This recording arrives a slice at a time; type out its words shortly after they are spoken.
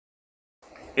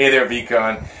Hey there,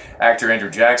 VCON. Actor Andrew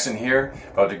Jackson here,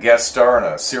 about to guest star in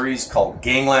a series called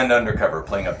Gangland Undercover,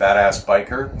 playing a badass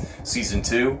biker, Season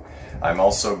 2. I'm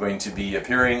also going to be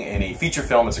appearing in a feature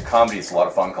film. It's a comedy, it's a lot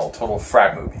of fun, called Total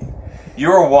Frat Movie.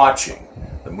 You're watching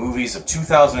the movies of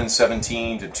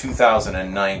 2017 to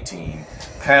 2019,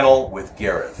 panel with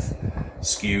Gareth,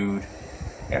 Skewed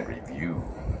and Reviewed.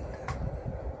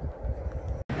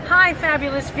 Hi,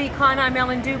 fabulous VCON. I'm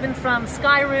Dubin from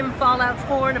Skyrim, Fallout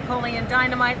 4, Napoleon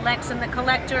Dynamite, Lex and the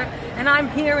Collector, and I'm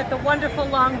here at the wonderful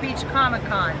Long Beach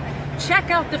Comic-Con.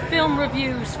 Check out the film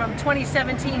reviews from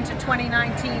 2017 to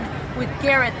 2019 with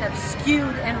Gareth of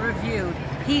Skewed and Reviewed.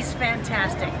 He's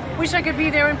fantastic. Wish I could be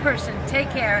there in person. Take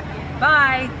care.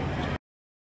 Bye.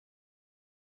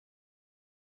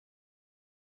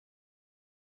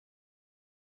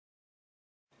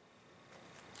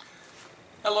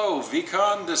 Hello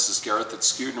VCON, this is Gareth at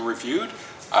Skewed and Reviewed.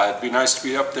 It'd be nice to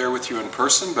be up there with you in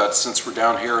person, but since we're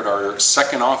down here at our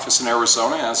second office in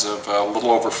Arizona as of a little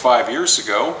over 5 years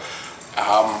ago,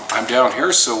 I'm down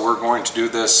here, so we're going to do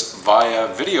this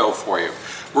via video for you.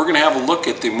 We're going to have a look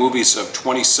at the movies of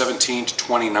 2017 to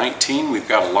 2019. We've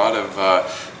got a lot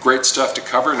of great stuff to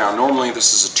cover. Now normally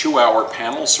this is a 2-hour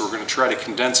panel, so we're going to try to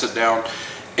condense it down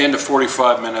into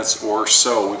 45 minutes or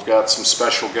so. We've got some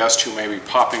special guests who may be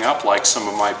popping up, like some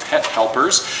of my pet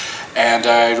helpers. And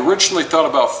I originally thought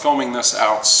about filming this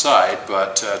outside,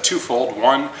 but twofold.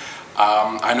 One,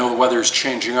 I know the weather is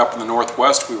changing up in the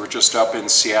Northwest. We were just up in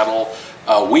Seattle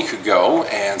a week ago,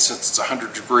 and since it's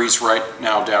 100 degrees right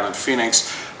now down in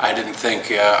Phoenix, I didn't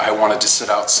think I wanted to sit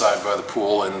outside by the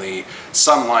pool in the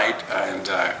sunlight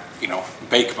and you know,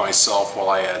 bake myself while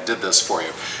I did this for you.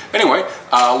 Anyway,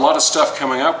 a lot of stuff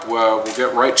coming up. We'll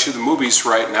get right to the movies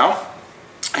right now.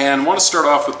 And I want to start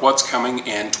off with what's coming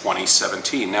in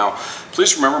 2017. Now,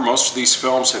 please remember, most of these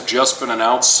films have just been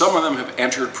announced. Some of them have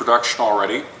entered production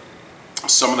already.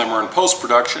 Some of them are in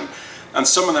post-production. And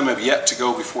some of them have yet to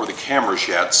go before the cameras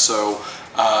yet. So,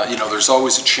 you know, there's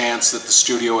always a chance that the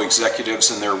studio executives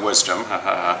in their wisdom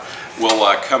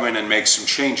will come in and make some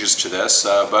changes to this.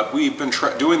 But we've been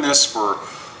doing this for,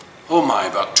 oh my,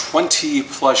 about 20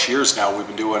 plus years now. We've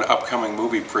been doing upcoming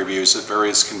movie previews at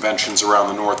various conventions around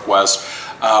the Northwest.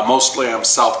 Mostly I'm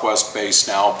Southwest based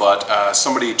now, but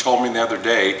somebody told me the other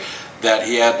day that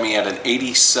he had me at an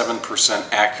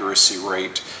 87% accuracy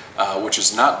rate, which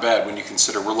is not bad when you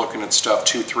consider we're looking at stuff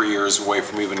 2-3 years away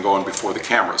from even going before the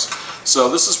cameras. So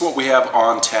this is what we have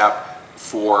on tap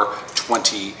for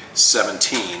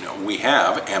 2017. We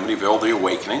have Amityville: The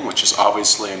Awakening, which is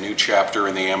obviously a new chapter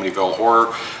in the Amityville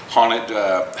horror. Haunted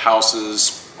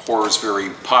houses, horror is very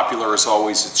popular as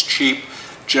always. It's cheap,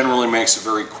 generally makes a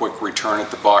very quick return at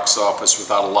the box office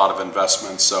without a lot of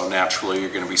investment, so naturally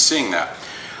you're going to be seeing that.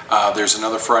 There's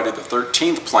another Friday the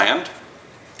 13th planned,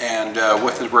 and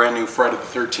with the brand new Friday the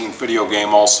 13th video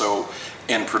game also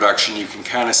in production, you can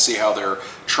kind of see how they're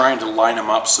trying to line them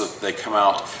up so that they come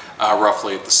out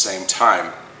roughly at the same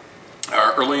time.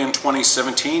 Early in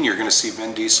 2017, you're going to see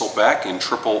Vin Diesel back in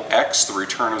Triple X, The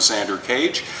Return of Xander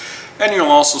Cage, and you'll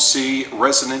also see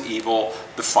Resident Evil: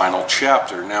 The Final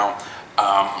Chapter. Now,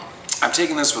 I'm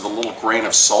taking this with a little grain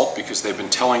of salt because they've been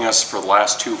telling us for the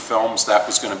last 2 films that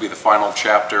was going to be the final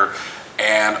chapter,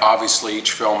 and obviously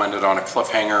each film ended on a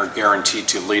cliffhanger guaranteed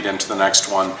to lead into the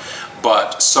next one.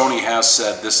 But Sony has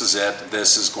said this is it,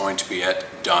 this is going to be it,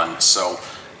 done. So,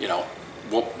 you know,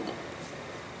 we'll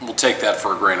take that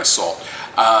for a grain of salt.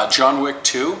 John Wick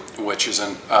 2, which is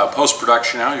in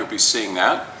post-production now, you'll be seeing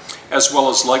that, as well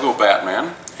as Lego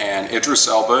Batman and Idris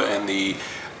Elba in the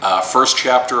first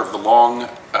chapter of the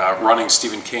long-running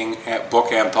Stephen King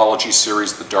book anthology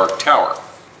series, The Dark Tower.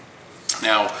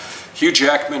 Now, Hugh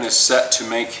Jackman is set to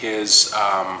make his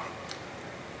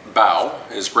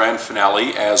his grand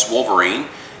finale as Wolverine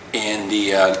in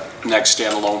the next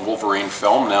standalone Wolverine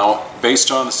film. Now,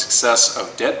 based on the success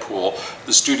of Deadpool,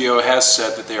 the studio has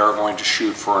said that they are going to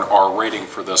shoot for an R rating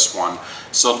for this one.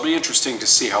 So it'll be interesting to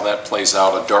see how that plays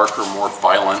out, a darker, more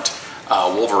violent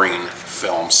Wolverine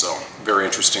film. So very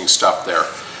interesting stuff there.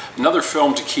 Another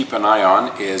film to keep an eye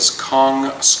on is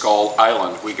Kong Skull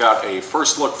Island. We got a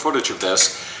first look footage of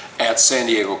this at San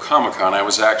Diego Comic-Con. I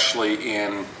was actually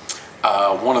in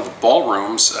one of the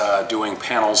ballrooms doing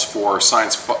panels for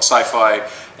Sci-Fi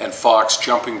and Fox,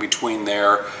 jumping between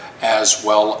there as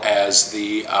well as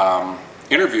the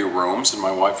interview rooms, and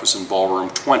my wife was in ballroom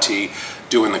 20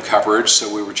 doing the coverage.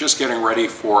 So we were just getting ready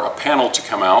for a panel to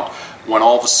come out when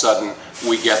all of a sudden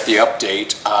we get the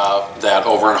update that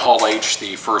over in Hall H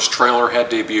the first trailer had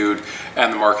debuted,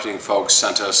 and the marketing folks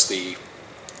sent us the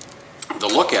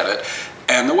look at it.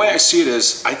 And the way I see it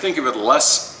is, I think of it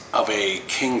less of a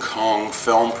King Kong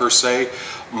film per se,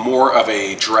 more of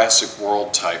a Jurassic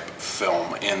World type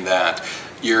film, in that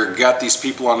you've got these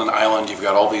people on an island, you've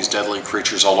got all these deadly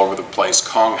creatures all over the place.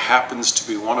 Kong happens to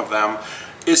be one of them.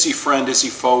 Is he friend, is he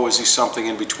foe, is he something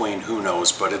in between? Who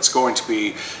knows? But it's going to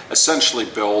be essentially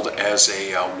billed as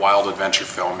a wild adventure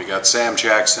film. You got Sam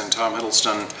Jackson, Tom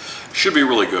Hiddleston. Should be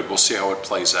really good. We'll see how it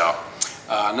plays out.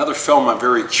 Another film I'm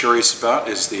very curious about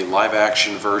is the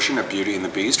live-action version of Beauty and the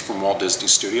Beast from Walt Disney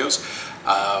Studios.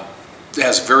 It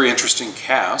has a very interesting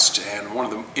cast, and one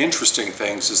of the interesting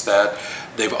things is that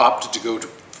they've opted to go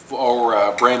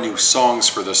for brand new songs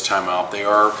for this time out. They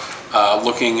are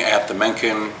looking at the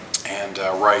Menken and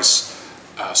Rice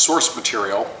source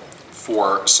material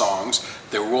for songs.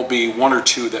 There will be one or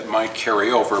two that might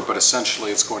carry over, but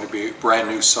essentially it's going to be brand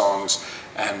new songs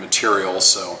and material,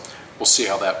 so we'll see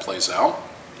how that plays out.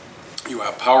 You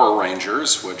have Power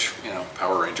Rangers, which, you know,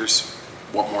 Power Rangers,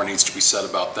 what more needs to be said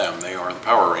about them? They are the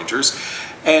Power Rangers.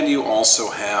 And you also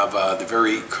have the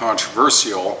very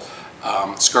controversial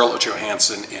Scarlett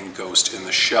Johansson in Ghost in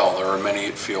the Shell. There are many,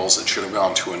 it feels, that should have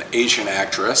gone to an Asian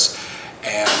actress,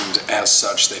 and as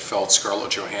such they felt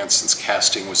Scarlett Johansson's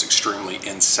casting was extremely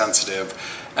insensitive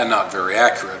and not very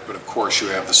accurate. But of course you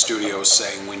have the studios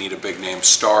saying we need a big name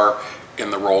star in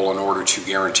the role in order to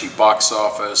guarantee box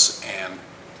office, and,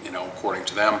 you know, according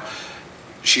to them,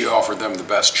 she offered them the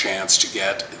best chance to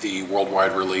get the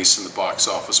worldwide release and the box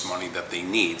office money that they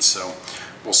need. So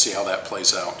we'll see how that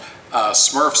plays out.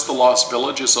 Smurfs The Lost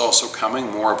Village is also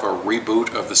coming, more of a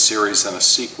reboot of the series than a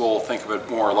sequel. Think of it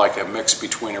more like a mix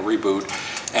between a reboot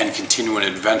and continuing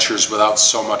adventures without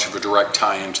so much of a direct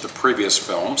tie into the previous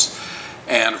films.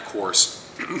 And of course,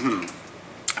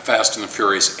 Fast and the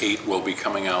Furious 8 will be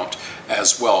coming out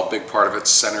as well. A big part of it's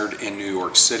centered in New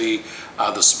York City.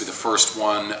 This will be the first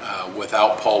one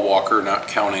without Paul Walker, not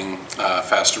counting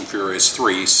Fast and Furious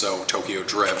 3, so Tokyo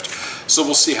Drift. So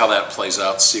we'll see how that plays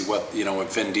out, see what, you know,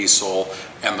 if Vin Diesel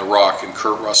and The Rock and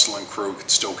Kurt Russell and crew can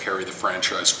still carry the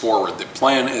franchise forward. The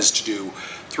plan is to do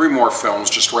 3 more films,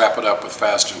 just wrap it up with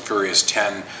Fast and Furious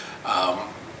 10.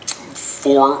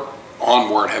 4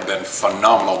 onward have been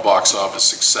phenomenal box office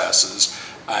successes,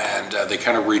 and they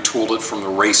kind of retooled it from the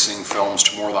racing films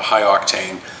to more of the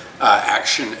high-octane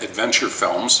action adventure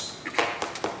films.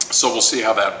 So we'll see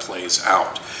how that plays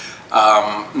out.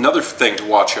 Another thing to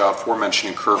watch out for,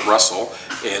 mentioning Kurt Russell,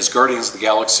 is Guardians of the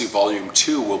Galaxy Volume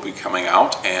 2 will be coming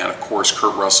out, and of course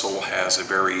Kurt Russell has a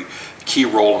very key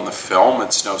role in the film.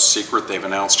 It's no secret they've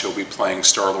announced he'll be playing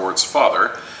Star-Lord's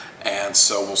father, and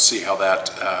so we'll see how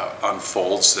that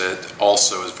unfolds. It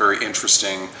also is very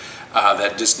interesting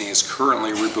that Disney is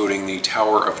currently rebooting the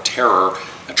Tower of Terror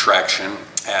attraction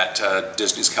at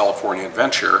Disney's California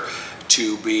Adventure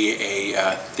to be a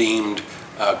themed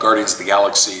Guardians of the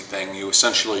Galaxy thing. You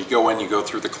essentially go in, you go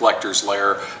through the collector's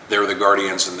lair, there are the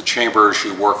Guardians in the chambers,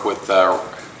 you work with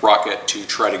Rocket to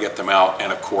try to get them out,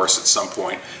 and of course at some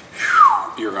point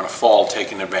you're going to fall,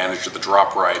 taking advantage of the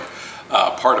drop ride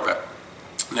part of it.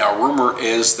 Now, rumor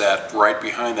is that right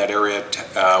behind that area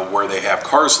where they have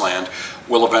Cars Land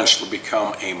will eventually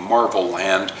become a Marvel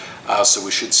Land, so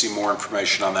we should see more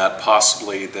information on that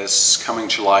possibly this coming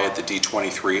July at the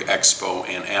D23 Expo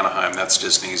in Anaheim. That's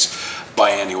Disney's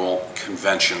biannual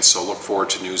convention, so look forward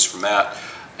to news from that.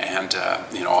 And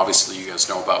you know, obviously you guys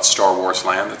know about Star Wars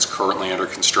Land that's currently under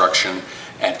construction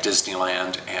at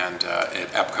Disneyland and at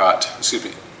Epcot, excuse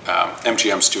me,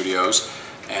 MGM Studios.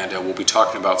 And we'll be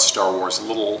talking about Star Wars a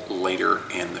little later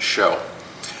in the show.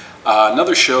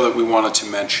 Another show that we wanted to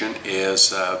mention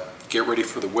is get ready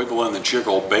for the Wiggle and the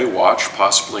Jiggle Baywatch,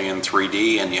 possibly in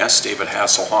 3D. And yes, David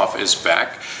Hasselhoff is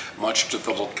back, much to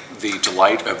the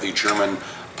delight of the German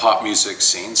pop music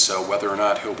scene. So whether or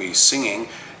not he'll be singing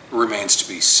remains to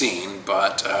be seen,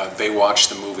 but Baywatch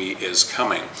the movie is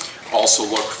coming. Also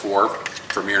look for,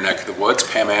 from your neck of the woods,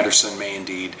 Pam Anderson may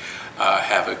indeed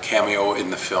have a cameo in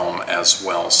the film as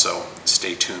well, so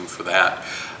stay tuned for that.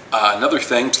 Another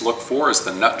thing to look for is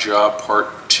The Nut Job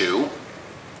Part 2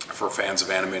 for fans of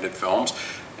animated films.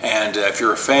 And if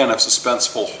you're a fan of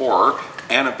suspenseful horror,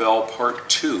 Annabelle Part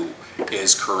 2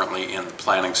 is currently in the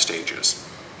planning stages.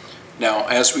 Now,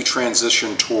 as we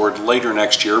transition toward later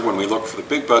next year, when we look for the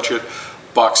big budget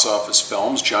box office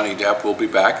films, Johnny Depp will be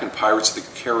back in Pirates of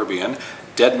the Caribbean,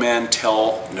 Dead Man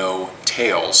Tell No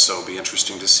Tales, so it'll be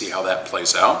interesting to see how that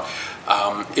plays out.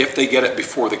 If they get it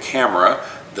before the camera,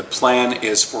 the plan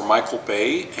is for Michael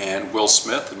Bay and Will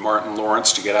Smith and Martin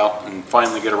Lawrence to get out and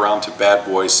finally get around to Bad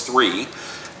Boys 3,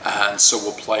 and so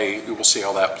we'll see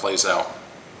how that plays out.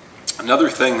 Another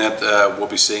thing that we'll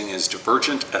be seeing is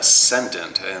Divergent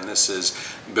Ascendant, and this is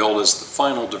billed as the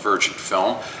final Divergent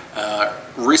film.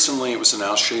 Recently it was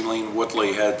announced Shailene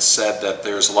Woodley had said that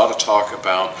there's a lot of talk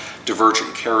about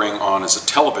Divergent carrying on as a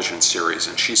television series,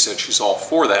 and she said she's all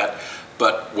for that,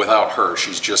 but without her.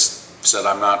 She's just said,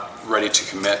 I'm not ready to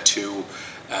commit to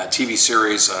a TV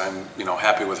series. I'm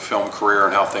happy with the film career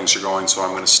and how things are going, so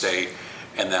I'm going to stay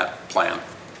in that plan.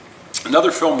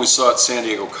 Another film we saw at San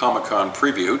Diego Comic-Con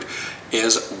previewed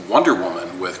is Wonder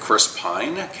Woman with Chris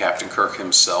Pine, Captain Kirk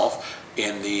himself,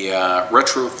 in the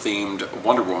retro-themed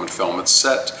Wonder Woman film. It's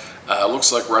set,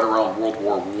 looks like right around World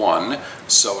War I,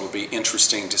 so it'll be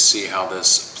interesting to see how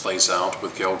this plays out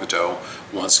with Gal Gadot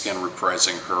once again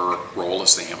reprising her role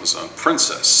as the Amazon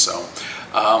Princess. So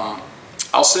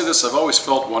I'll say this, I've always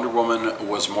felt Wonder Woman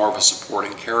was more of a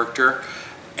supporting character,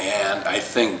 and I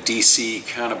think DC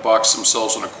kind of boxed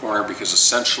themselves in a corner because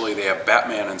essentially they have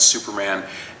Batman and Superman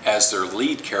as their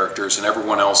lead characters, and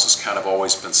everyone else has kind of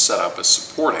always been set up as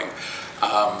supporting.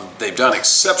 They've done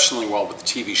exceptionally well with the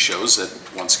TV shows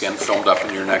that, once again, filmed up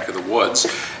in your neck of the woods.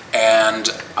 And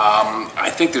I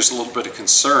think there's a little bit of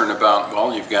concern about,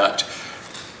 well, you've got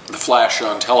The Flash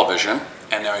on television,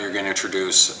 and now you're going to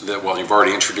introduce, you've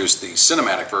already introduced the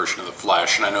cinematic version of The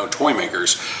Flash, and I know toy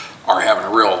makers are having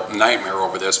a real nightmare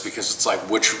over this because it's like,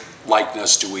 which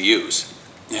likeness do we use?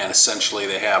 And essentially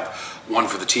they have one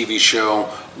for the TV show,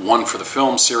 one for the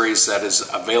film series that is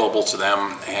available to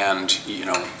them, and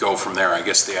go from there. I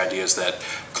guess the idea is that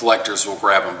collectors will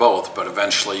grab them both, but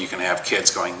eventually you can have kids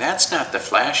going, that's not the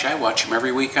Flash, I watch him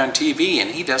every week on TV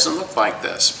and he doesn't look like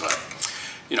this. But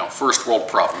first world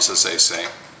problems, as they say.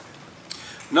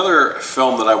 Another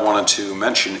film that I wanted to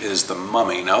mention is The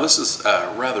Mummy. Now this is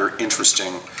a rather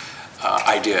interesting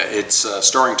idea. It's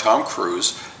starring Tom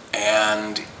Cruise,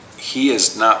 and he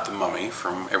is not the Mummy,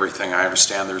 from everything I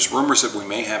understand. There's rumors that we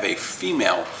may have a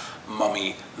female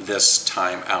Mummy this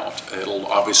time out. It'll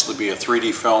obviously be a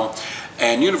 3D film,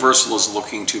 and Universal is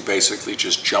looking to basically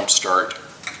just jumpstart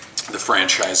the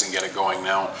franchise and get it going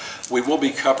now. We will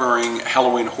be covering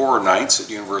Halloween Horror Nights at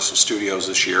Universal Studios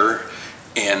this year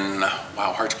in,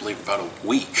 wow, hard to believe, about a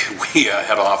week. We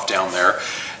head off down there.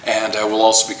 And we'll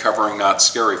also be covering Not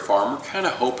Scary Farm. We're kind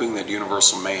of hoping that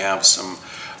Universal may have some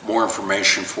more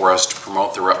information for us to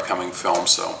promote their upcoming film,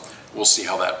 so we'll see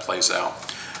how that plays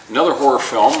out. Another horror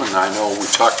film, and I know we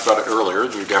talked about it earlier,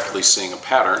 and you're definitely seeing a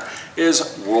pattern,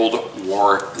 is World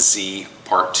War Z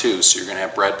Part 2. So you're going to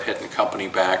have Brad Pitt and company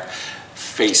back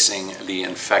facing the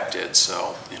infected.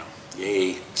 So,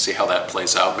 yay, see how that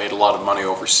plays out. Made a lot of money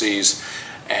overseas,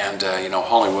 and,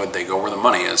 Hollywood, they go where the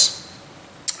money is.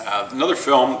 Another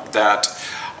film that,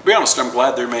 I'll be honest, I'm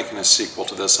glad they're making a sequel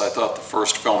to this. I thought the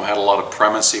first film had a lot of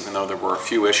premise, even though there were a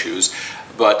few issues.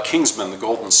 But Kingsman: The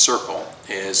Golden Circle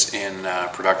is in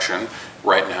production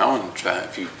right now, and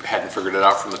if you hadn't figured it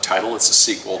out from the title, it's a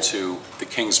sequel to The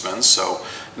Kingsman, so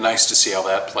nice to see how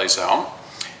that plays out.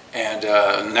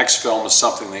 And next film is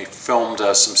something they filmed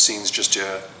some scenes just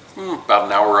about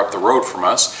an hour up the road from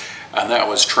us, and that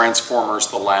was Transformers: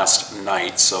 The Last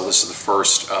Night. So this is the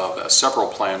first of several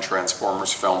planned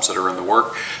Transformers films that are in the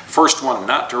work. First one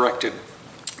not directed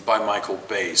by Michael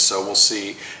Bay, so we'll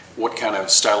see what kind of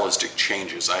stylistic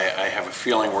changes. I have a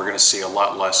feeling we're going to see a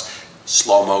lot less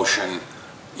slow motion,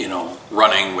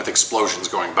 running with explosions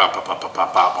going bop, bop, bop, bop,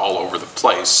 bop, bop all over the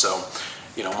place. So,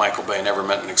 Michael Bay never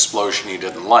meant an explosion he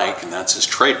didn't like, and that's his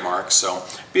trademark. So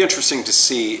it'd be interesting to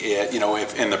see,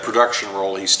 if in the production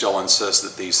role he still insists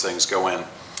that these things go in.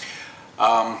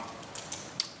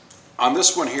 On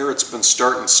this one here, it's been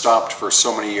start and stopped for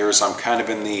so many years. I'm kind of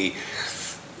in the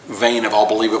vein of I'll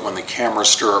believe it when the cameras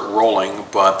start rolling,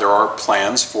 but there are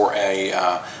plans for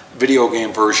a video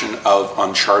game version of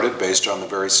Uncharted based on the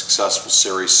very successful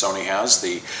series Sony has.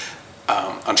 The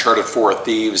Uncharted 4: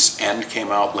 Thieves' End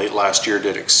came out late last year,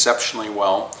 did exceptionally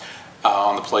well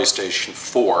on the PlayStation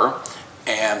 4,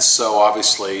 and so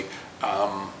obviously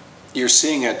you're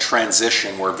seeing a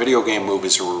transition where video game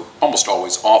movies are almost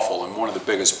always awful, and one of the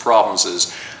biggest problems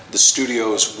is the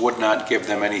studios would not give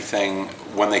them anything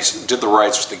when they did the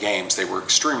rights to the games. They were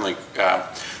extremely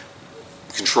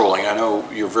controlling. I know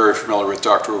you're very familiar with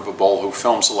Dr. Uwe Boll, who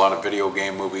films a lot of video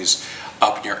game movies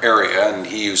up in your area, and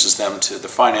he uses them to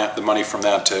the money from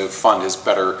that to fund his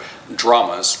better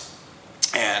dramas.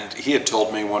 And he had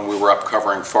told me when we were up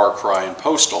covering Far Cry and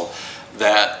Postal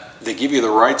that they give you the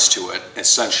rights to it,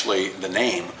 essentially the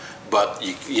name, but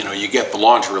you get the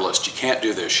laundry list. You can't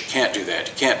do this, you can't do that,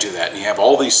 you can't do that, and you have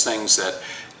all these things that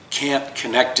can't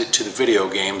connect it to the video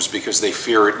games because they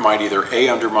fear it might either A,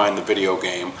 undermine the video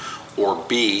game, or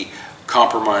B,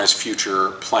 compromise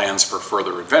future plans for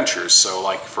further adventures. So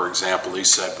like, for example, he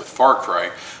said with Far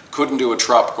Cry, couldn't do a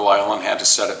tropical island, had to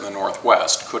set it in the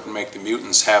Northwest, couldn't make the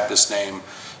mutants have this name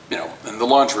you know, and the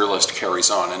laundry list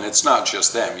carries on, and it's not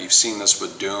just them. You've seen this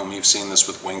with Doom, you've seen this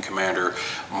with Wing Commander,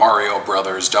 Mario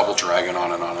Brothers, Double Dragon,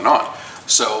 on and on and on.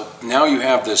 So now you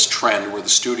have this trend where the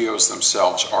studios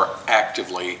themselves are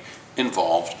actively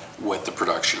involved with the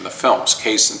production of the films.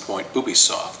 Case in point,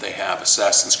 Ubisoft. They have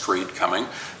Assassin's Creed coming,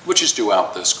 which is due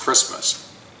out this Christmas.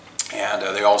 And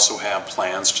they also have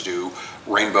plans to do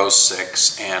Rainbow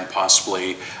Six and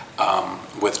possibly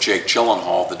with Jake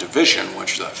Gyllenhaal, The Division,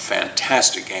 which is a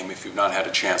fantastic game if you've not had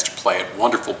a chance to play it.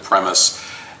 Wonderful premise.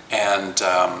 And,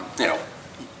 you know,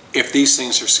 if these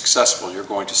things are successful, you're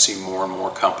going to see more and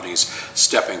more companies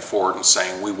stepping forward and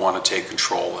saying, we want to take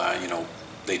control. You know,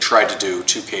 they tried to do,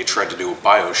 2K tried to do a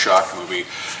BioShock movie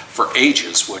for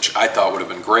ages, which I thought would have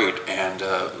been great. And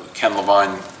Ken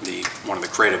Levine, one of the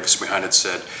creatives behind it,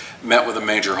 said, met with a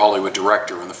major Hollywood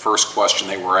director, and the first question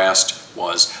they were asked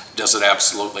was, does it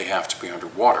absolutely have to be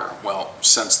underwater? Well,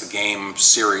 since the game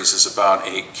series is about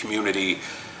a community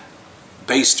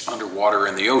based underwater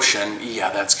in the ocean,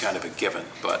 yeah, that's kind of a given.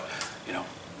 But, you know,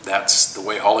 that's the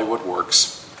way Hollywood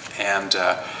works. And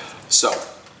so,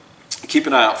 keep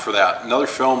an eye out for that. Another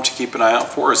film to keep an eye out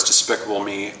for is Despicable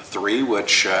Me 3,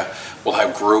 which will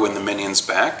have Gru and the Minions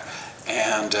back.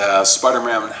 And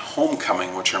Spider-Man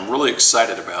Homecoming, which I'm really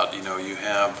excited about. You know, you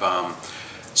have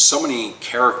so many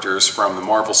characters from the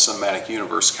Marvel Cinematic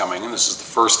Universe coming, and this is the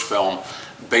first film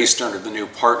based under the new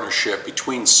partnership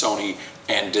between Sony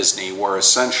and Disney, where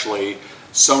essentially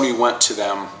Sony went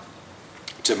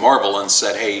to Marvel and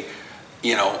said, hey,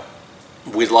 you know,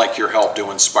 we'd like your help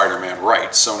doing Spider-Man right.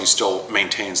 Sony still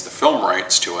maintains the film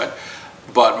rights to it,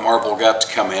 but Marvel got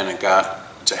to come in and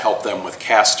got to help them with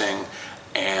casting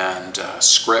and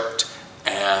script,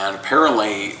 and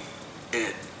apparently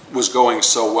it was going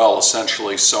so well,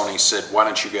 essentially Sony said, why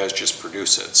don't you guys just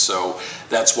produce it? So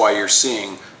that's why you're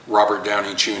seeing Robert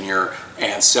Downey Jr.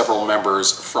 and several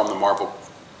members from the Marvel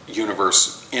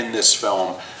Universe in this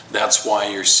film. That's why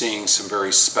you're seeing some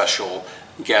very special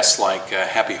guests, like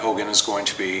Happy Hogan is going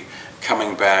to be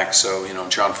coming back, so, you know,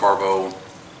 John Favreau,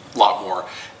 a lot more,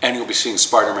 and you'll be seeing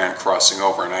Spider-Man crossing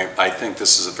over, and I think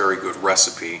this is a very good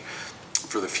recipe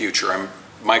for the future.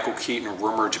 Michael Keaton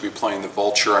rumored to be playing the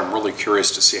Vulture. I'm really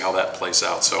curious to see how that plays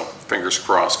out, so fingers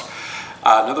crossed.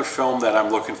 Another film that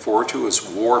I'm looking forward to is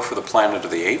War for the Planet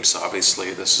of the Apes.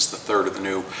 Obviously, this is the third of the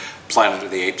new Planet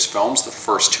of the Apes films. The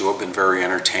first two have been very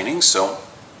entertaining, so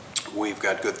we've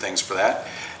got good things for that.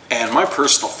 And my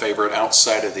personal favorite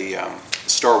outside of the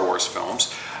Star Wars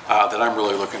films that I'm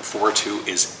really looking forward to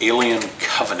is Alien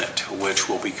Covenant, which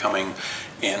will be coming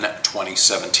in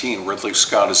 2017. Ridley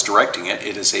Scott is directing it.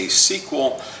 It is a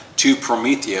sequel to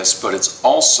Prometheus, but it's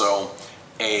also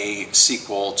a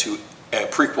prequel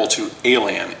to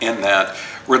Alien, in that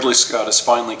Ridley Scott has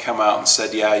finally come out and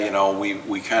said, yeah, you know,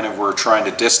 we kind of were trying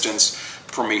to distance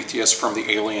Prometheus from the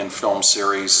Alien film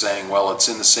series, saying, well, it's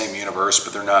in the same universe,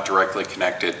 but they're not directly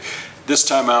connected. This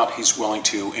time out, he's willing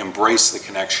to embrace the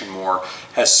connection more,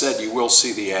 has said you will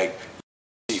see the egg,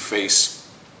 you will see face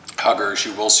huggers,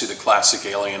 you will see the classic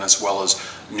alien as well as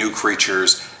new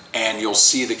creatures, and you'll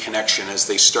see the connection as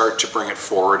they start to bring it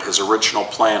forward. His original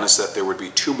plan is that there would be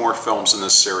 2 more films in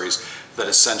this series that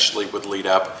essentially would lead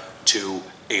up to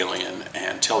Alien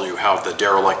and tell you how the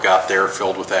derelict got there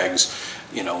filled with eggs,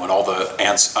 you know, and all the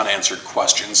unanswered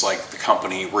questions, like the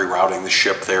company rerouting the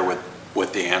ship there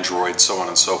with the android, so on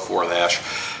and so forth, Ash.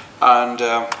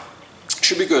 And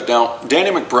should be good. Now,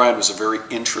 Danny McBride was a very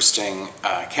interesting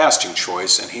casting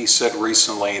choice, and he said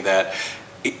recently that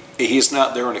he's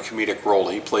not there in a comedic role.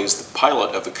 He plays the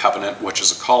pilot of the Covenant, which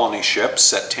is a colony ship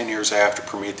set 10 years after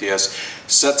Prometheus,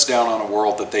 sets down on a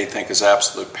world that they think is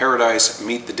absolute paradise.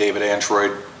 Meet the David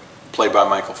android, played by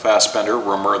Michael Fassbender.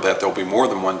 Rumor that there'll be more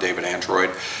than one David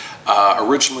android.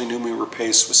 Originally, Noomi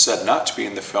Rapace was said not to be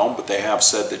in the film, but they have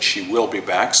said that she will be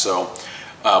back, so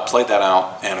played that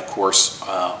out, and of course,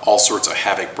 all sorts of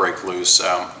havoc break loose.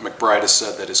 McBride has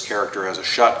said that his character has a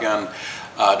shotgun,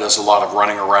 does a lot of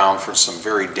running around for some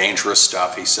very dangerous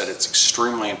stuff. He said it's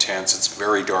extremely intense, it's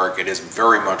very dark, it is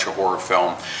very much a horror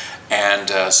film. And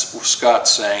Scott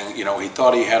saying, you know, he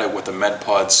thought he had it with the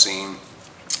MedPod scene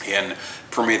in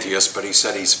Prometheus, but he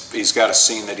said he's got a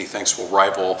scene that he thinks will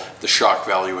rival the shock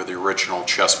value of the original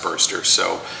Chestburster.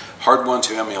 So hard one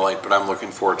to emulate, but I'm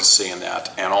looking forward to seeing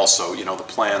that. And also, you know, the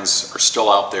plans are still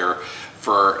out there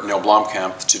for Neil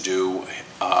Blomkamp to do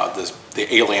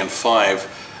the Alien 5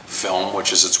 film,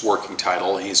 which is its working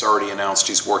title. He's already announced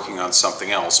he's working on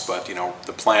something else, but, you know,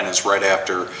 the plan is right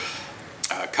after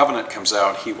Covenant comes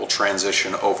out, he will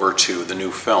transition over to the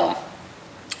new film.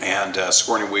 and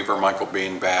Sigourney Weaver, Michael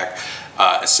Biehn back.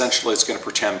 Essentially, it's going to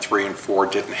pretend 3 and 4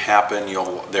 didn't happen.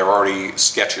 There are already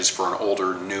sketches for an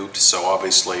older Newt, so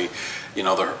obviously, you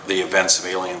know, the events of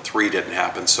Alien 3 didn't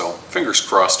happen. So fingers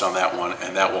crossed on that one,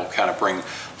 and that will kind of bring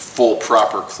full,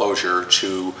 proper closure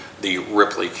to the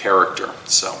Ripley character.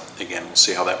 So again, we'll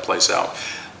see how that plays out.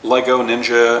 Lego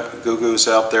Ninja Goo-Goo's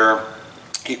out there.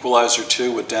 Equalizer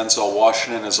 2 with Denzel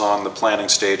Washington is on the planning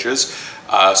stages.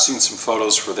 Seen some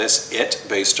photos for this, It,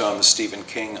 based on the Stephen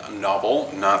King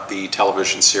novel, not the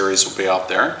television series, will be out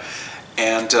there.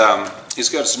 And he's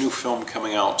got his new film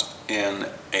coming out in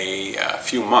a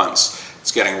few months.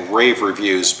 It's getting rave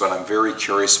reviews, but I'm very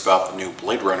curious about the new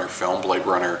Blade Runner film. Blade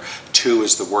Runner 2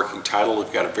 is the working title.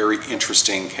 We've got a very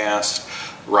interesting cast.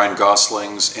 Ryan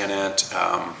Gosling's in it.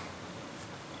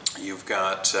 You've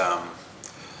got...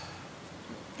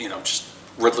 you know, just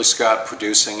Ridley Scott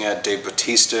producing it. Dave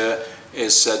Bautista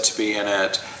is said to be in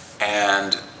it,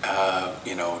 and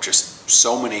you know, just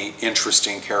so many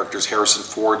interesting characters. Harrison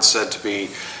Ford said to be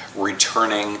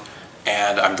returning,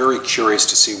 and I'm very curious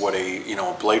to see what a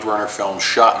Blade Runner film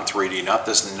shot in 3D, not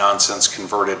this nonsense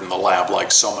converted in the lab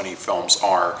like so many films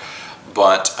are.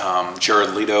 But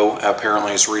Jared Leto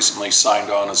apparently has recently signed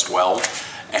on as well.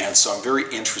 And so I'm very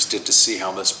interested to see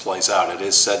how this plays out. It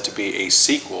is said to be a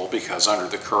sequel because under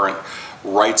the current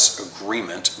rights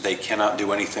agreement, they cannot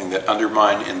do anything that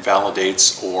undermines,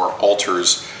 invalidates, or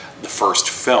alters the first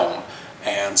film.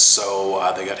 And so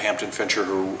they got Hampton Fincher,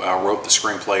 who wrote the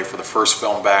screenplay for the first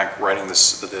film, back writing the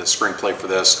screenplay for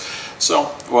this.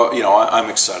 So, well, you know, I'm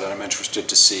excited. I'm interested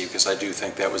to see, because I do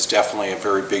think that was definitely a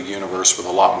very big universe with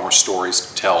a lot more stories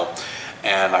to tell.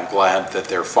 And I'm glad that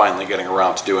they're finally getting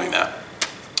around to doing that.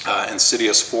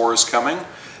 Insidious 4 is coming,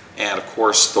 and of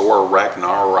course Thor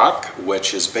Ragnarok,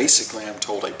 which is basically, I'm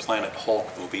told, a Planet Hulk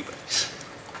movie, but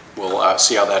we'll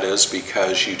see how that is,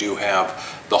 because you do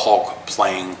have the Hulk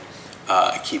playing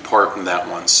a key part in that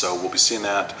one, so we'll be seeing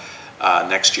that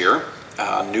next year.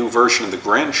 New version of The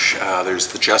Grinch, there's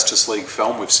the Justice League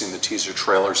film, we've seen the teaser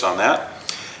trailers on that.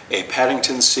 A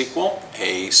Paddington sequel,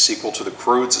 a sequel to The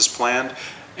Croods is planned,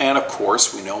 and of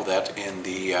course we know that in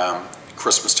the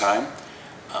Christmas time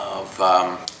of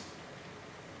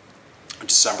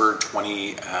December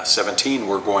 2017,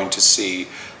 we're going to see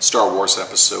Star Wars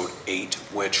Episode 8,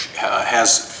 which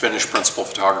has finished principal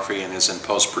photography and is in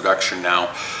post-production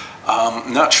now.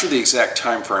 Not sure the exact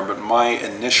time frame, but my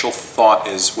initial thought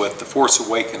is with The Force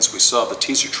Awakens, we saw the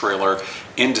teaser trailer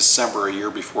in December, a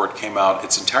year before it came out.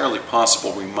 It's entirely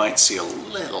possible we might see a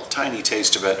little tiny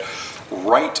taste of it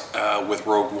right with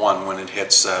Rogue One when it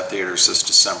hits theaters this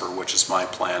December, which is my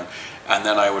plan. And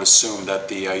then I would assume that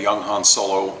the young Han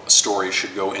Solo story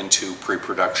should go into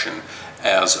pre-production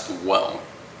as well.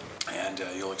 And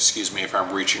you'll excuse me if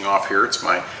I'm reaching off here. It's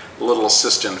my little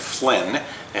assistant Flynn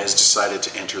has decided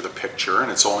to enter the picture,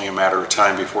 and it's only a matter of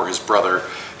time before his brother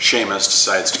Seamus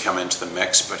decides to come into the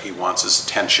mix, but he wants his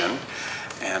attention.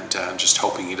 And I'm just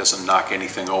hoping he doesn't knock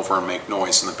anything over and make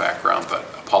noise in the background, but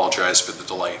apologize for the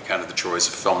delay, kind of the joys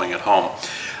of filming at home.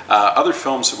 Other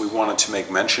films that we wanted to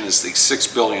make mention is The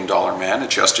 $6 Billion Man,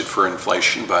 adjusted for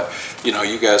inflation, but you know,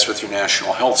 you guys with your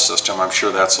national health system, I'm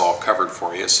sure that's all covered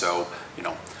for you, so you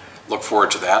know, look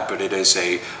forward to that. But it is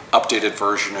a updated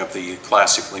version of the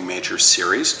classically major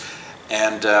series,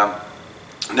 and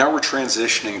now we're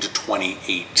transitioning to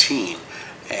 2018.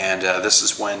 And this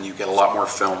is when you get a lot more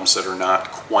films that are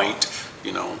not quite,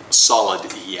 you know,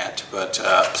 solid yet, but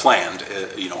planned,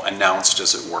 you know, announced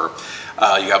as it were.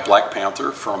 You got Black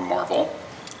Panther from Marvel,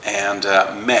 and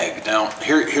Meg. Now,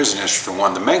 here's an interesting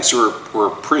one. The Megs were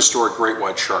prehistoric great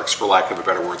white sharks, for lack of a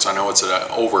better words. I know it's an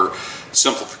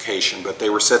oversimplification, but they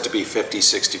were said to be 50,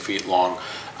 60 feet long.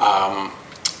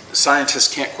 Scientists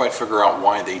can't quite figure out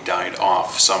why they died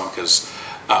off. Some because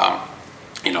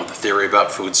you know, the theory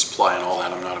about food supply and all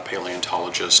that. I'm not a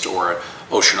paleontologist or an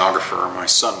oceanographer. My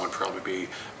son would probably be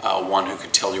one who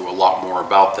could tell you a lot more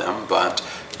about them, but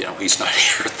you know, he's not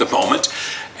here at the moment.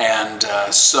 And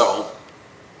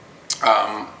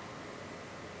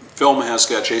film has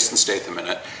got Jason Statham in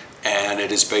it, and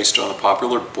it is based on a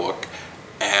popular book,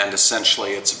 and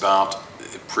essentially it's about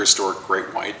prehistoric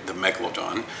great white, the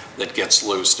megalodon, that gets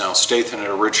loose. Now, Statham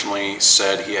had originally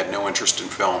said he had no interest in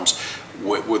films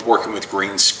with working with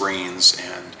green screens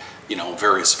and, you know,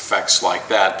 various effects like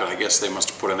that, but I guess they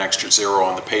must have put an extra zero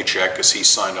on the paycheck because he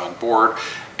signed on board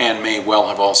and may well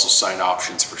have also signed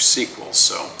options for sequels.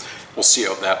 So we'll see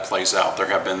how that plays out. There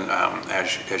have been,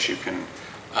 as you can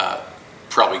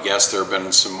probably guess, there have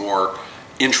been some more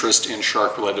interest in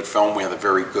shark-related film. We had a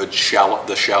very good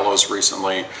The Shallows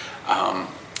recently.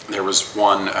 There was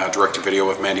one direct-to-video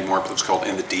with Mandy Moore that was called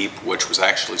In the Deep, which was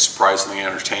actually surprisingly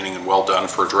entertaining and well done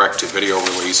for a direct-to-video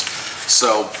release.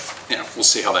 So, you know, we'll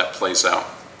see how that plays out.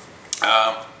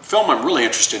 Film I'm really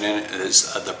interested in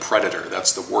is The Predator.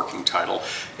 That's the working title.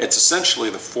 It's essentially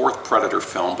the fourth Predator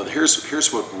film, but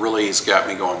here's what really has got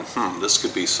me going, this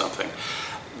could be something.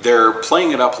 They're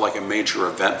playing it up like a major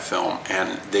event film,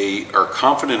 and they are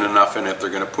confident enough in it, they're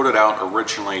going to put it out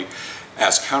originally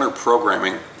as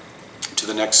counter-programming to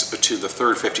the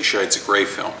third 50 Shades of Grey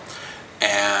film.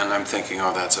 And I'm thinking,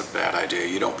 oh, that's a bad idea.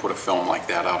 You don't put a film like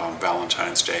that out on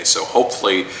Valentine's Day, so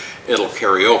hopefully it'll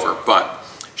carry over. But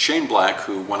Shane Black,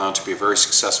 who went on to be a very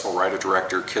successful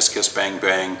writer-director, Kiss Kiss Bang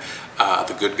Bang,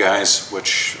 The Good Guys,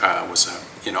 which was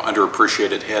a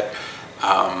underappreciated hit.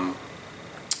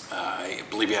 I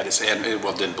believe he had his hand,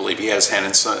 well, didn't believe, he had his hand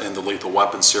in the Lethal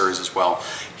Weapon series as well.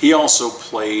 He also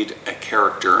played a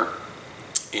character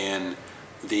in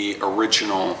the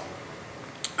original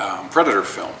Predator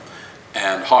film,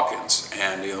 and Hawkins,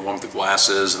 and the one with the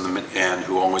glasses and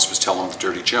who always was telling the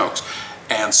dirty jokes.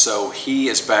 And so he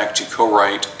is back to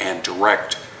co-write and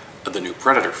direct the new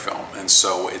Predator film. And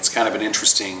so it's kind of an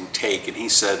interesting take. And he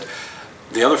said,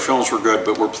 the other films were good,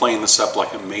 but we're playing this up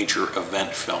like a major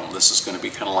event film. This is going to be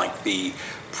kind of like the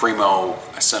primo,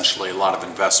 essentially a lot of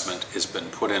investment has been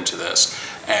put into this.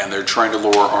 And they're trying to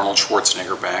lure Arnold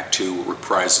Schwarzenegger back to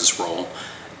reprise his role.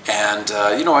 And,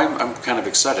 I'm kind of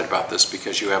excited about this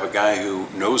because you have a guy who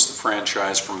knows the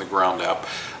franchise from the ground up.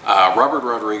 Robert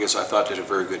Rodriguez, I thought, did a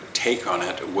very good take on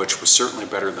it, which was certainly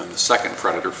better than the second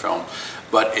Predator film.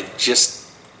 But it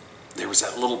just, there was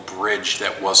that little bridge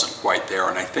that wasn't quite there.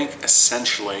 And I think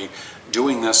essentially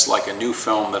doing this like a new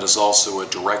film that is also a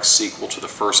direct sequel to the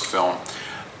first film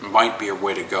might be a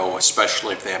way to go,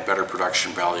 especially if they have better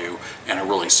production value and a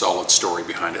really solid story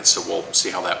behind it. So we'll see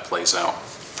how that plays out.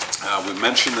 We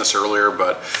mentioned this earlier,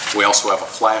 but we also have a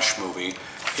Flash movie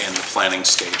in the planning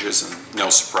stages, and no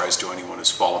surprise to anyone who's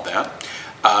followed that.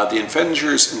 The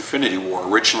Avengers Infinity War,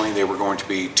 originally they were going to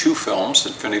be two films,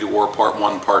 Infinity War Part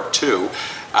 1, Part 2.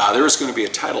 There is going to be a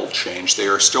title change. They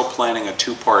are still planning a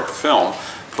two-part film,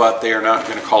 but they are not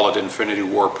going to call it Infinity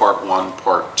War Part 1,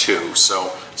 Part 2.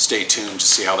 So stay tuned to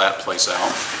see how that plays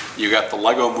out. You got the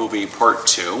Lego Movie Part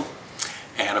 2.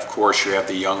 And of course, you have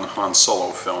the young Han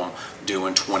Solo film due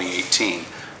in 2018.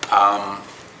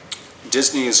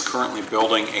 Disney is currently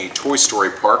building a Toy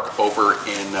Story park over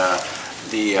in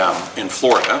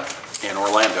Florida, in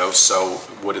Orlando. So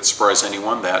would it surprise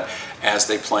anyone that as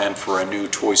they plan for a new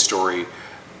Toy Story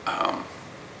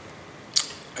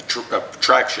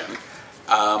attraction,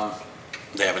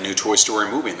 they have a new Toy Story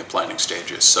movie in the planning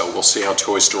stages. So we'll see how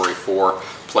Toy Story 4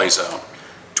 plays out.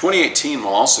 2018 will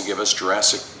also give us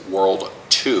Jurassic World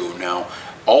 2. Now,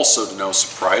 also to no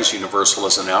surprise, Universal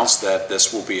has announced that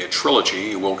this will be a trilogy.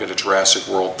 You will get a Jurassic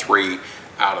World 3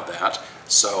 out of that.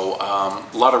 So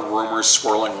a lot of rumors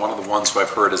swirling. One of the ones I've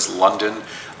heard is London.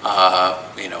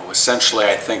 Essentially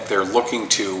I think they're looking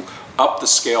to up the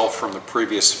scale from the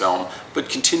previous film, but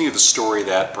continue the story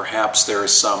that perhaps there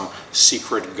is some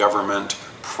secret government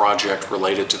project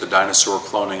related to the dinosaur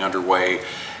cloning underway.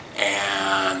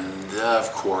 And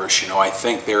of course, I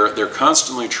think they're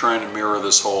constantly trying to mirror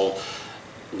this whole,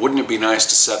 wouldn't it be nice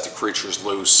to set the creatures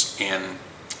loose in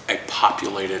a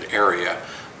populated area?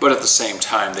 But at the same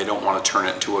time, they don't want to turn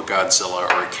it into a Godzilla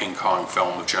or a King Kong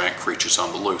film with giant creatures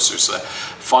on the loose. There's a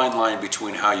fine line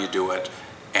between how you do it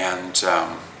and,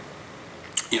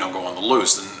 go on the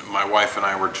loose. And my wife and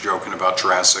I were joking about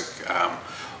Jurassic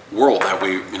World that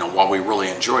while we really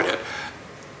enjoyed it,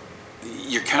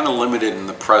 you're kind of limited in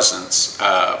the presence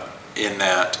in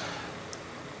that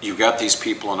you've got these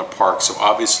people in a park, so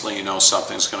obviously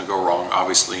something's going to go wrong.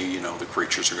 Obviously the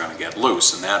creatures are going to get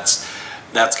loose, and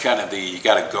that's kind of you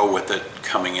got to go with it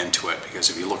coming into it, because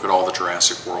if you look at all the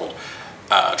Jurassic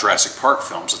Park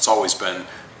films, it's always been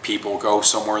people go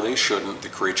somewhere they shouldn't, the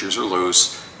creatures are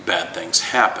loose, bad things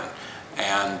happen,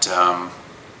 and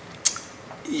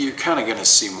you're kind of going to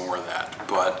see more of that.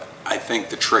 But I think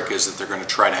the trick is that they're going to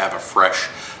try to have a fresh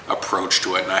approach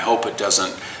to it, and I hope it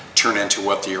doesn't turn into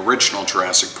what the original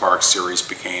Jurassic Park series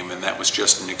became, and that was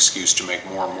just an excuse to make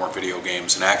more and more video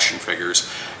games and action figures.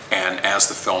 And as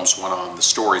the films went on, the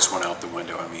stories went out the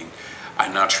window. I mean,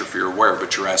 I'm not sure if you're aware,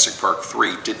 but Jurassic Park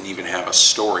 3 didn't even have a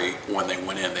story when they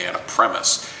went in. They had a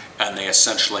premise, and they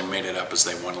essentially made it up as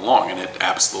they went along, and it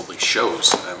absolutely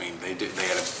shows. I mean, they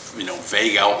had a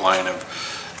vague outline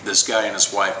of this guy and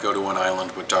his wife go to an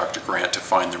island with Dr. Grant to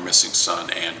find their missing son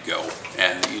and go.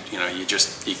 And you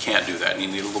can't do that. You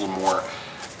need a little more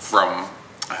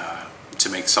to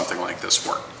make something like this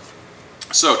work.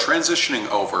 So transitioning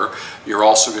over, you're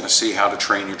also going to see How to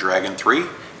Train Your Dragon 3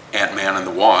 Ant-Man and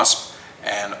the Wasp,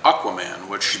 and Aquaman,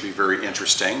 which should be very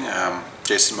interesting.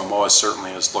 Jason Momoa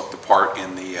certainly has looked the part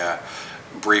in the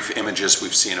brief images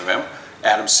we've seen of him.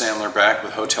 Adam Sandler back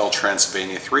with Hotel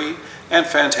Transylvania 3, and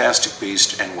Fantastic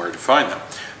Beasts and Where to Find Them.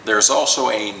 There's also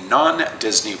a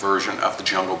non-Disney version of The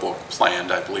Jungle Book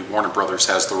planned. I believe Warner Brothers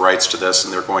has the rights to this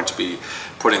and they're going to be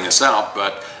putting this out,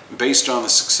 but based on the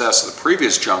success of the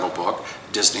previous Jungle Book,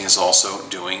 Disney is also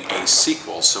doing a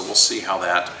sequel, so we'll see how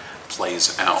that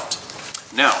plays out.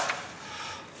 Now,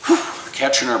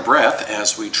 catching our breath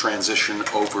as we transition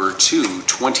over to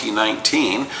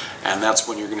 2019, and that's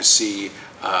when you're going to see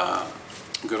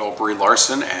good old Brie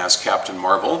Larson as Captain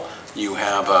Marvel. You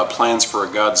have plans for a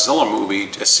Godzilla movie,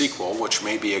 a sequel, which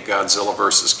may be a Godzilla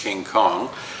vs. King Kong.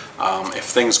 If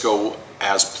things go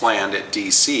as planned at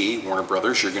DC, Warner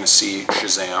Brothers, you're going to see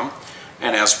Shazam.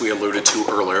 And as we alluded to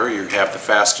earlier, you have the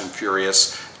Fast and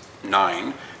Furious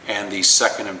 9, and the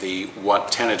second of the,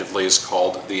 what tentatively is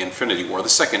called the Infinity War, the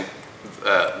second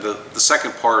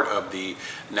part of the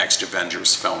next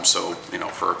Avengers film. So, you know,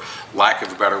 for lack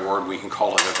of a better word, we can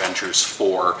call it Avengers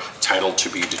 4, titled to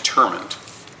be determined.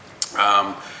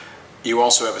 You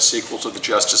also have a sequel to the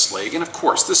Justice League, and of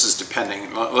course, this is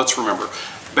depending, let's remember,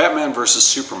 Batman vs.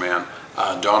 Superman,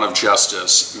 Dawn of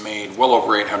Justice, made well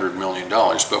over $800 million,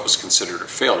 but was considered a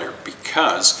failure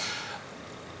because,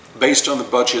 based on the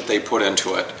budget they put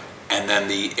into it, and then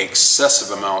the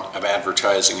excessive amount of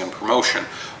advertising and promotion,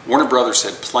 Warner Brothers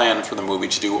had planned for the movie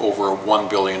to do over $1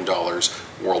 billion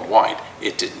worldwide.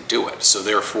 It didn't do it. So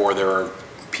therefore, there are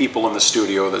people in the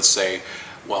studio that say,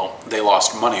 well, they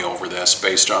lost money over this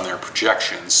based on their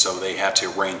projections, so they had to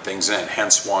rein things in.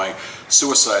 Hence why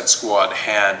Suicide Squad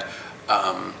had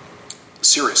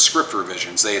serious script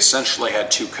revisions. They essentially had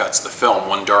two cuts of the film,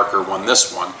 one darker, one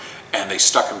this one, and they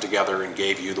stuck them together and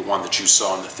gave you the one that you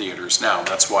saw in the theaters now.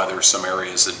 That's why there are some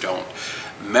areas that don't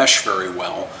mesh very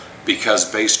well,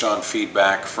 because based on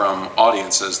feedback from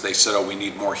audiences, they said, oh, we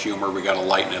need more humor, we got to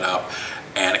lighten it up.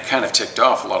 And it kind of ticked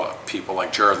off a lot of people.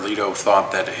 Like Jared Leto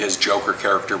thought that his Joker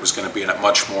character was going to be in it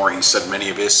much more. He said many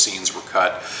of his scenes were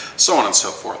cut, so on and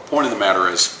so forth. Point of the matter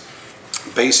is,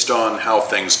 based on how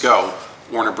things go,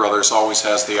 Warner Brothers always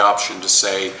has the option to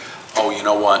say, oh, you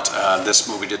know what, this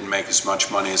movie didn't make as much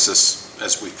money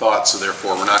as we thought, so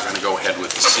therefore we're not going to go ahead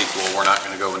with the sequel, we're not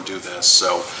going to go and do this.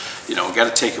 So, you know,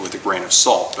 got to take it with a grain of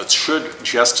salt. But should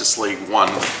Justice League 1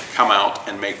 come out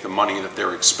and make the money that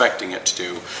they're expecting it to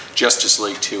do, Justice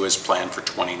League 2 is planned for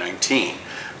 2019.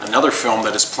 Another film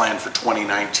that is planned for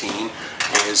 2019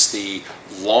 is the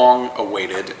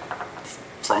long-awaited,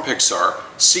 from Pixar,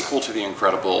 sequel to The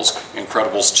Incredibles.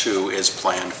 Incredibles 2 is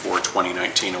planned for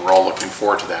 2019, and we're all looking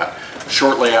forward to that.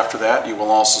 Shortly after that, you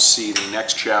will also see the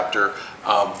next chapter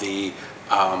of the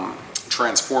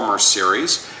Transformers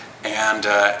series, and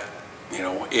you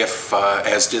know, if,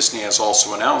 as Disney has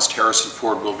also announced, Harrison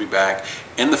Ford will be back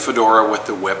in the fedora with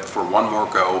the whip for one more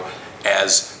go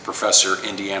as Professor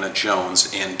Indiana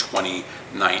Jones in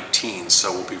 2019.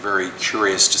 So we'll be very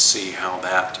curious to see how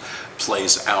that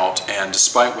plays out. And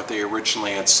despite what they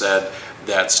originally had said,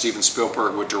 that Steven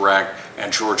Spielberg would direct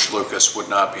and George Lucas would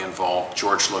not be involved,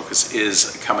 George Lucas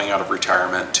is coming out of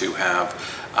retirement to have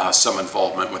some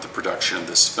involvement with the production of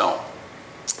this film.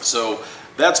 So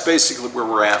that's basically where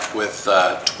we're at with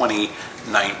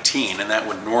 2019, and that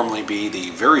would normally be the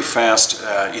very fast,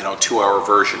 you know, 2-hour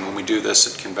version. When we do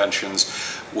this at conventions,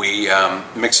 we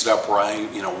mix it up where I,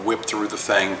 you know, whip through the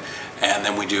thing, and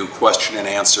then we do question and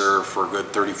answer for a good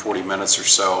 30-40 minutes or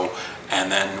so, and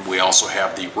then we also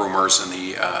have the rumors and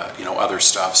the, you know, other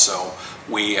stuff. So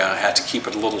we had to keep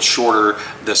it a little shorter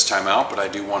this time out, but I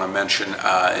do want to mention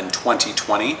in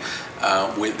 2020,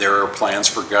 there are plans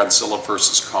for Godzilla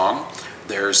vs. Kong.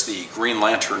 There's the Green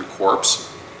Lantern Corps,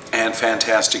 and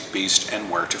Fantastic Beasts and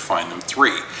Where to Find Them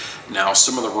 3. Now,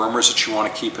 some of the rumors that you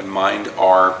want to keep in mind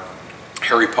are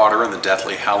Harry Potter and the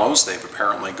Deathly Hallows. They've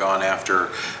apparently gone after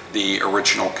the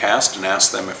original cast and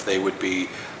asked them if they would be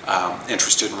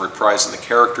interested in reprising the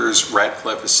characters.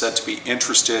 Radcliffe is said to be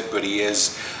interested, but he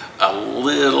is a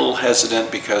little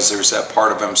hesitant because there's that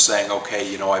part of him saying, okay,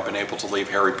 you know, I've been able to leave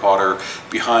Harry Potter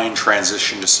behind,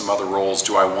 transition to some other roles.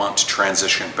 Do I want to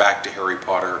transition back to Harry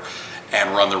Potter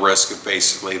and run the risk of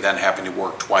basically then having to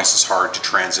work twice as hard to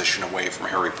transition away from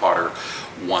Harry Potter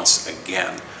once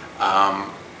again?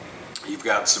 You've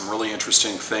got some really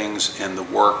interesting things in the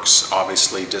works.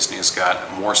 Obviously, Disney has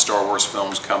got more Star Wars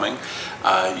films coming.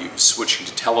 Switching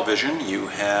to television, you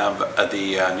have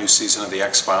the new season of The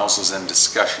X-Files is in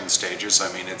discussion stages.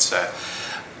 I mean, it's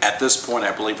At this point,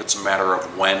 I believe it's a matter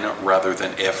of when rather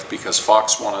than if, because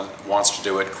Fox wants to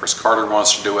do it, Chris Carter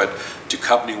wants to do it,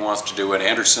 Duchovny wants to do it,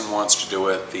 Anderson wants to do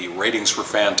it, the ratings were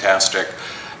fantastic,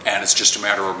 and it's just a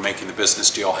matter of making the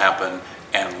business deal happen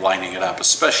and lining it up,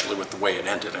 especially with the way it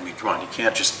ended. I mean, come on, you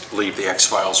can't just leave the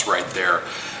X-Files right there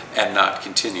and not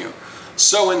continue.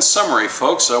 So in summary,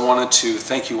 folks, I wanted to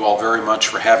thank you all very much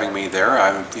for having me there.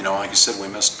 Like I said,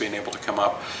 we missed being able to come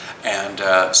up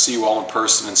and see you all in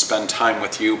person and spend time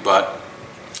with you, but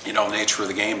the nature of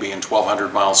the game, being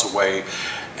 1,200 miles away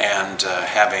and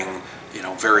having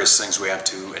various things we have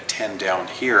to attend down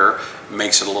here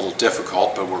makes it a little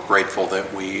difficult, but we're grateful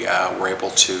that we were able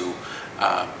to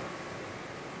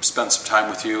spend some time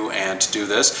with you and to do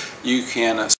this. You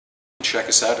can check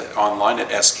us out online at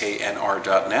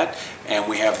sknr.net, and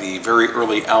we have the very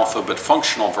early alpha but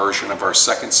functional version of our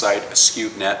second site,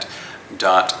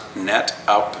 skewednet.net,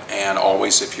 up, and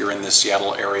always if you're in the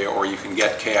Seattle area, or you can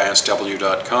get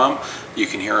kisw.com, you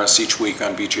can hear us each week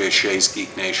on BJ Shea's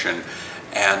Geek Nation.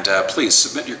 And please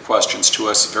submit your questions to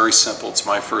us. Very simple. It's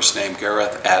my first name,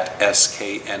 Gareth, at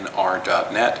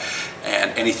sknr.net.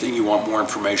 And anything you want more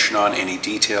information on, any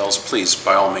details, please,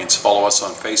 by all means, follow us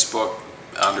on Facebook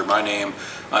under my name,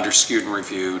 under Skewed and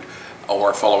Reviewed,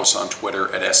 or follow us on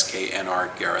Twitter at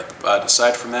sknrgareth. But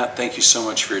aside from that, thank you so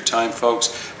much for your time,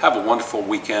 folks. Have a wonderful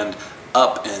weekend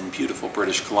up in beautiful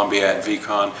British Columbia at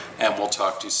VCON, and we'll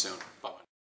talk to you soon.